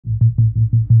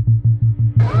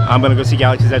I'm gonna go see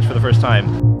Galaxy's Edge for the first time.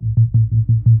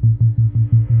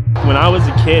 When I was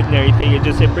a kid and everything,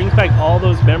 it brings back all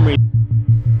those memories.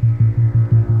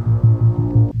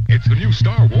 It's the new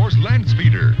Star Wars Land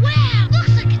Speeder. Wow,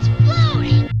 looks like it's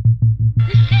floating.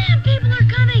 The fan people are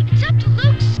coming. It's up to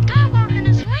Luke Skywalker and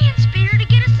his land speeder to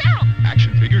get us out.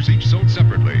 Action figures each sold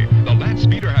separately. The Land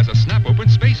Speeder has a snap-open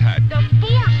space hat. The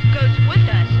Force goes with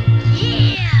us.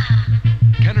 Yeah!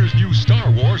 Kenner's new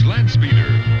Star Wars Land Speeder.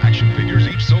 Action figures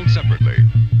each sold separately.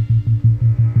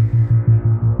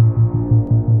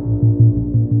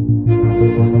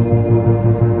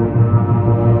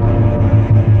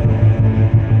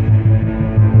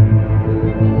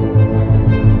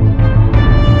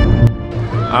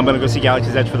 I'm gonna go see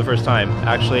Galaxy's Edge for the first time.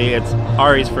 Actually, it's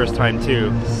Ari's first time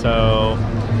too. So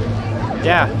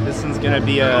yeah, this is gonna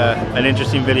be an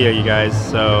interesting video, you guys.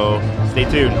 So stay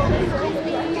tuned.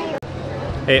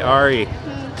 Hey Ari,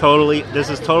 this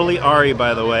is totally Ari,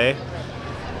 by the way.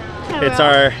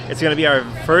 Hello. It's gonna be our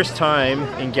first time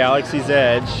in Galaxy's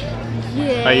Edge.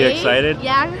 Yay. Are you excited?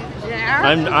 Yeah.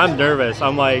 I'm nervous.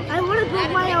 I'm like, I want to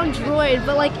build my own droid,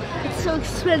 but like it's so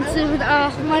expensive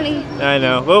and money. I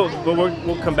know.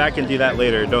 We'll come back and do that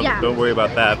later. Don't worry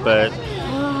about that. But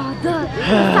the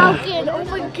Falcon. Oh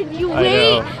my! Can you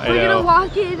wait? We're gonna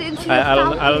walk into the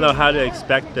Falcon. I don't know how to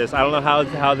expect this. I don't know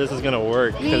how this is gonna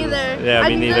work. Me either. Yeah,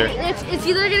 me neither. It's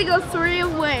either gonna go three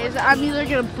ways. I'm either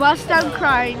gonna bust down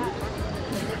crying,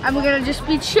 I'm gonna just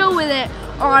be chill with it,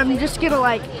 or I'm just gonna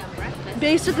like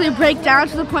basically break down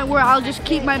to the point where I'll just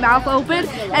keep my mouth open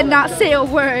and not say a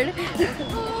word.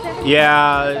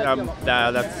 Yeah,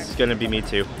 that's gonna be me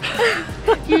too.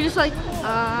 You're just like,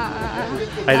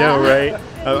 I know, right?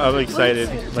 I'm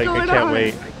excited. Like, I can't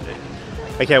wait.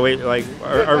 I can't wait. Like,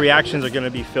 our reactions are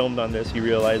gonna be filmed on this. You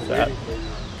realize that?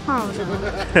 Oh no.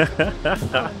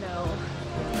 Oh no.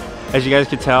 As you guys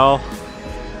could tell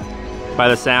by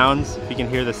the sounds, if you can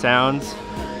hear the sounds,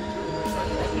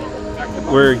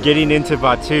 we're getting into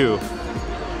Batuu.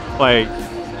 Like,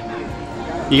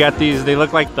 you got these, they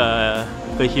look like the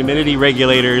humidity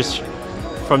regulators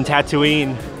from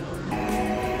Tatooine.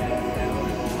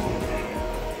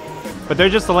 But they're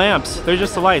just the lamps, they're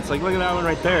just the lights. Like, look at that one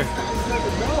right there.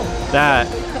 That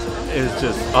is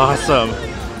just awesome.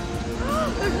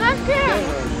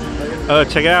 Oh,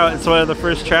 check it out, it's one of the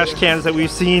first trash cans that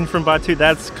we've seen from Batuu.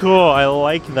 That's cool, I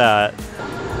like that.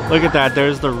 Look at that,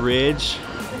 there's the ridge.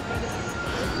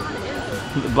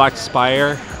 The black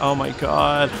spire. Oh my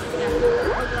god.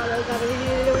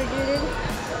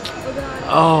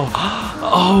 Oh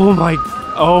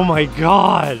my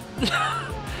god.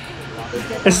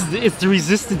 It's the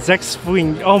Resistance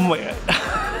X-Wing. Oh my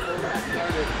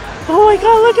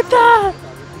god, look at that.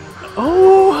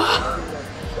 Oh.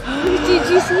 Did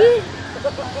you see?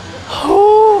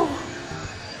 Oh.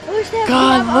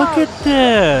 God, look at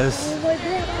this.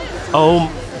 Oh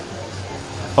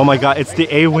my god, it's the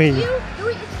A-Wing.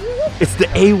 It's the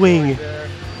A-Wing.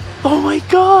 Oh my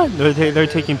god. They're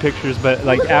taking pictures, but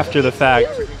like after the fact.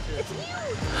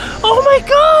 Oh my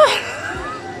god.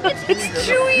 It's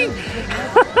Chewie.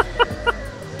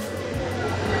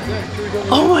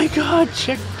 Oh my god.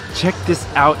 Check this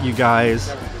out, you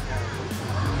guys.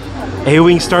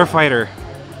 A-Wing Starfighter.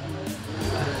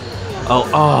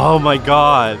 Oh my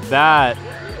god. That.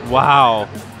 Wow.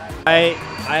 I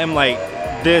am like,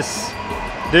 this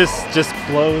just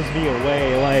blows me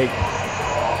away. Like,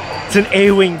 it's an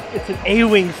A-Wing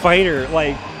fighter.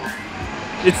 Like,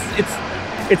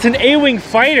 it's an A-Wing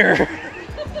fighter.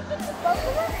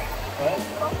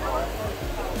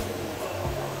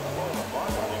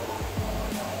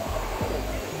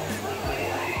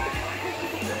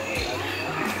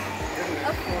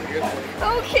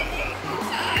 Okay.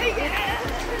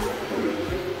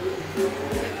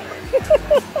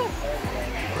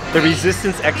 The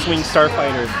Resistance X-Wing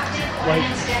Starfighter. Like,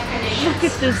 look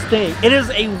at this thing. It is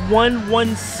a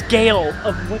 1/1 scale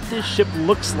of what this ship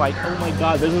looks like. Oh my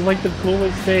god, this is like the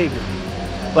coolest thing.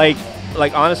 Like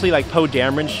honestly, like Poe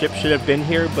Dameron's ship should have been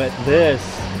here, but this,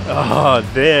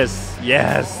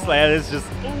 yes, that is just,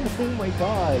 oh my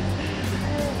god.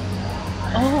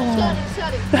 Oh,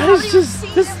 that is just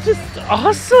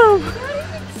awesome.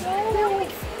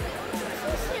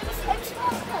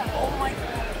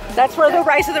 That's where the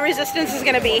Rise of the Resistance is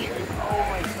going to be.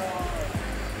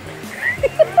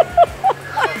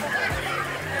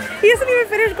 He hasn't even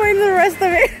finished going to the rest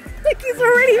of it. Like, he's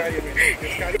already...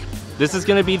 This is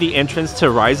going to be the entrance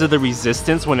to Rise of the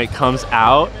Resistance when it comes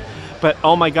out. But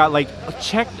oh my god, like,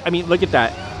 look at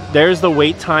that. There's the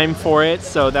wait time for it,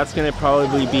 so that's going to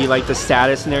probably be like the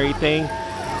status and everything.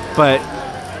 But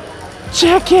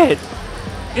check it!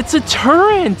 It's a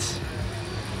turret!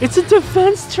 It's a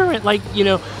defense turret, like, you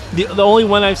know, the only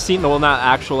one I've seen, well, not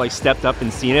actual, like, stepped up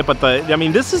and seen it, but I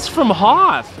mean, this is from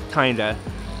Hoth, kinda.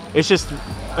 It's just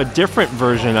a different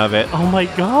version of it. Oh my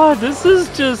God, this is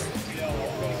just...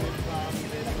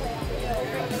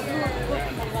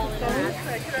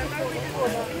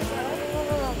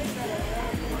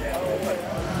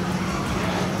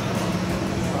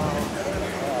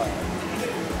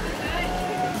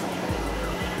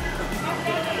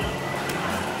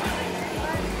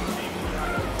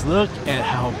 Look at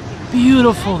how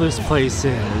beautiful this place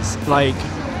is. Like,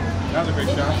 That was a great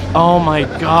shot. oh my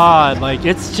God, like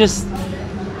it's just,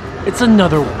 it's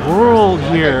another world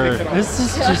here. This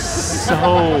is just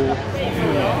so...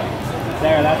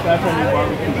 There, that's when we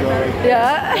barbecue grill right there.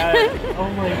 Yeah. Oh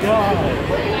my God.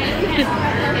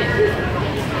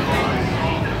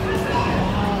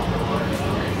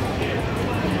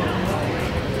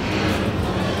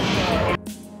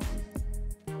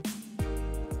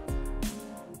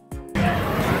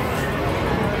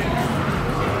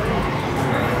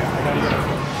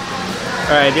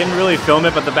 Alright, I didn't really film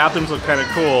it, but the bathrooms look kind of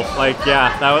cool. Like,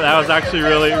 yeah, that was actually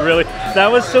really, that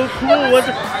was so cool,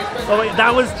 wasn't it? Oh wait,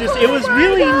 that was just, it was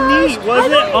really neat,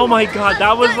 wasn't it? Oh my God,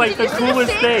 that was like the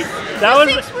coolest thing. That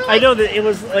was, I know that it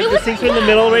was like the sinks were in the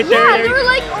middle right there. Yeah, they were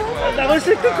like, oh. That was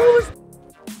like the coolest.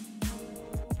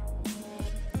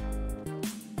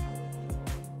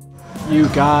 You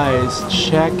guys,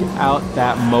 check out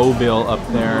that mobile up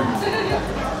there.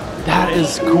 That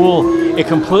is cool. It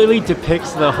completely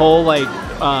depicts the whole like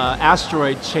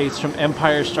asteroid chase from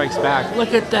Empire Strikes Back.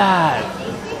 Look at that.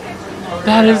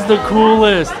 That is the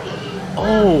coolest.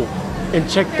 Oh, and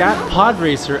check that pod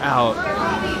racer out.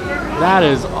 That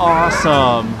is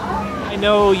awesome. I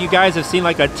know you guys have seen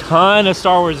like a ton of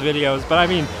Star Wars videos, but I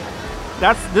mean,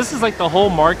 this is like the whole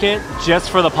market just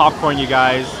for the popcorn, you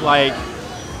guys. Like,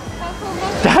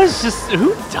 that is just,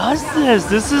 who does this?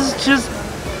 This is just,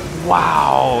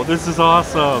 wow, this is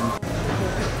awesome.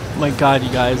 Oh my God,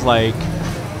 you guys, like,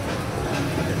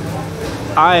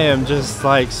 I am just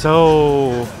like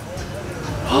so,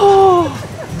 oh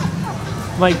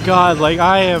my God, like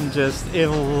I am just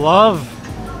in love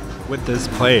with this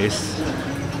place.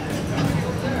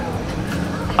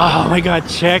 Oh my God,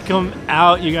 check them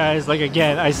out, you guys. Like,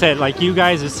 again, I said, like, you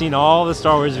guys have seen all the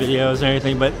Star Wars videos and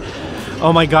everything, but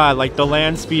oh my God, like the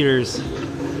land speeders,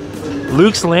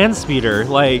 Luke's land speeder,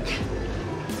 like,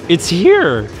 it's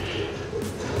here.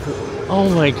 Oh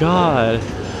my God.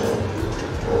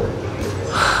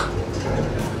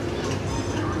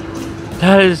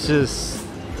 That is just...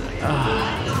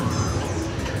 Wow,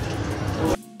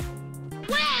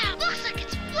 looks like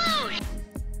it's floating.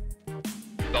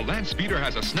 The land speeder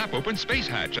has a snap-open space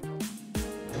hatch.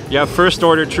 Yeah, First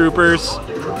Order troopers.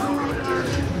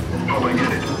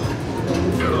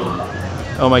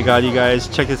 Oh my God, you guys,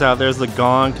 check this out. There's the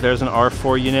Gonk. There's an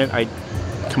R4 unit. I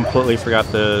completely forgot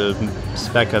the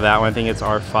spec of that one. I think it's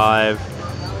R5.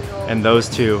 And those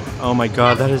two. Oh my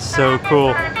God, that is so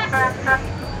cool.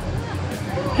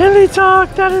 Heli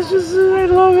Talk, that is just, I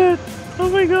love it. Oh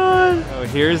my God. So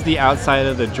here's the outside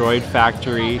of the droid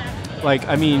factory. Like,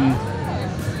 I mean,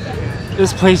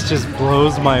 this place just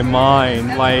blows my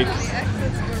mind. Like,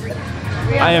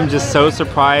 I am just so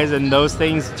surprised, and those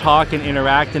things talk and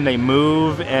interact and they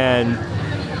move, and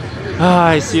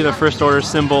I see the First Order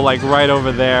symbol like right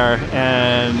over there,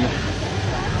 and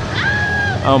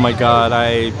oh my God,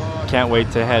 I can't wait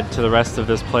to head to the rest of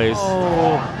this place.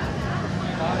 Oh.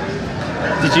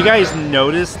 Did you guys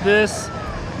notice this?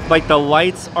 Like, the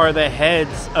lights are the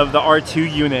heads of the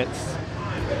R2 units.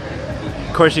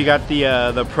 Of course, you got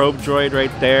the probe droid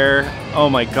right there. Oh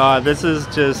my God, this is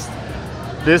just,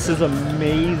 this is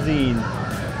amazing.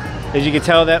 As you can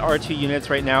tell, that R2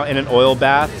 unit's right now in an oil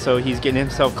bath, so he's getting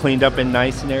himself cleaned up and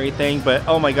nice and everything. But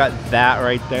oh my God, that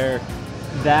right there,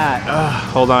 that,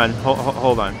 hold on.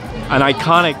 An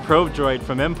iconic probe droid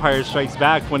from Empire Strikes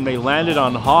Back when they landed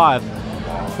on Hoth.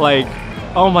 Like,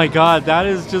 oh my God, that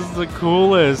is just the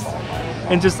coolest.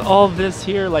 And just all this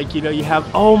here, like, you know, you have,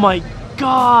 oh my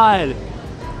God.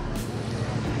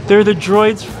 They're the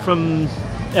droids from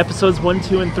episodes 1,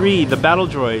 2, and 3, the battle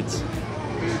droids.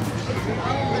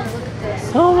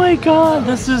 Oh my God,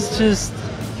 this is just,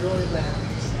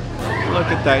 look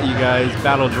at that, you guys,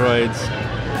 battle droids.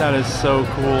 That is so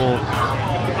cool.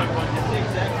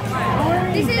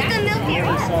 This is the milk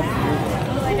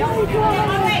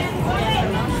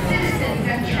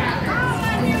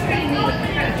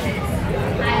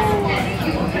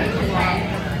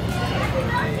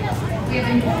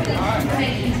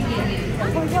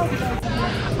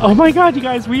Oh my God, you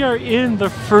guys, we are in the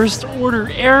First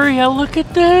Order area. Look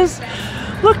at this.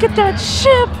 Look at that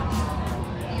ship.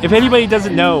 If anybody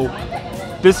doesn't know,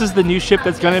 this is the new ship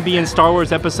that's gonna be in Star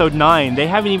Wars Episode 9. They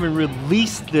haven't even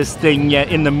released this thing yet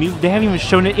in the they haven't even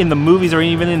shown it in the movies or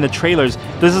even in the trailers.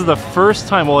 This is the first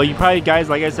time. Well, you probably guys,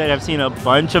 like I said, have seen a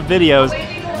bunch of videos,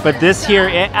 but this here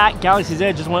at Galaxy's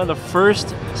Edge is one of the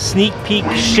first sneak peek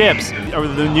ships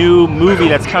of the new movie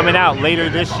that's coming out later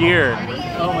this year.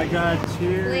 Oh my God!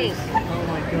 Cheers! Oh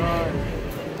my God!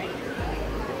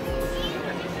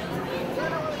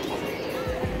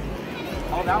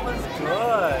 Oh, that was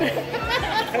good.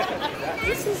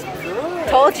 This is good.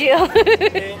 Told you.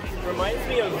 It reminds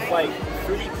me of like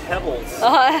Fruity Pebbles.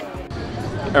 Uh-huh.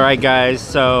 All right, guys.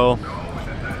 So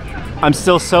I'm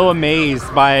still so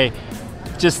amazed by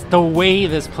just the way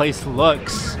this place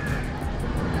looks.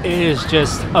 It is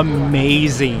just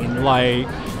amazing. Like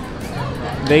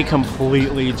they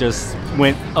completely just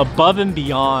went above and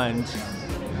beyond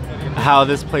how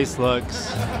this place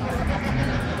looks.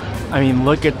 I mean,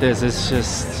 look at this. It's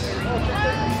just,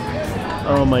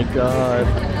 oh my God.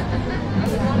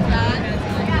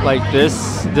 Like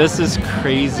this is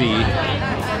crazy.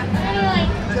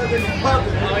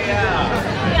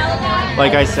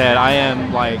 Like I said, I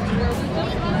am like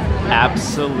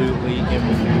absolutely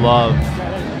in love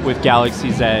with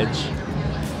Galaxy's Edge.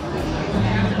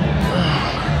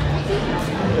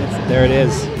 There it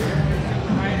is.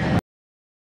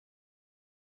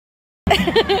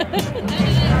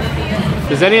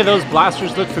 Does any of those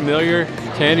blasters look familiar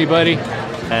to anybody?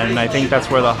 And I think that's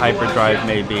where the hyperdrive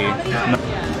may be.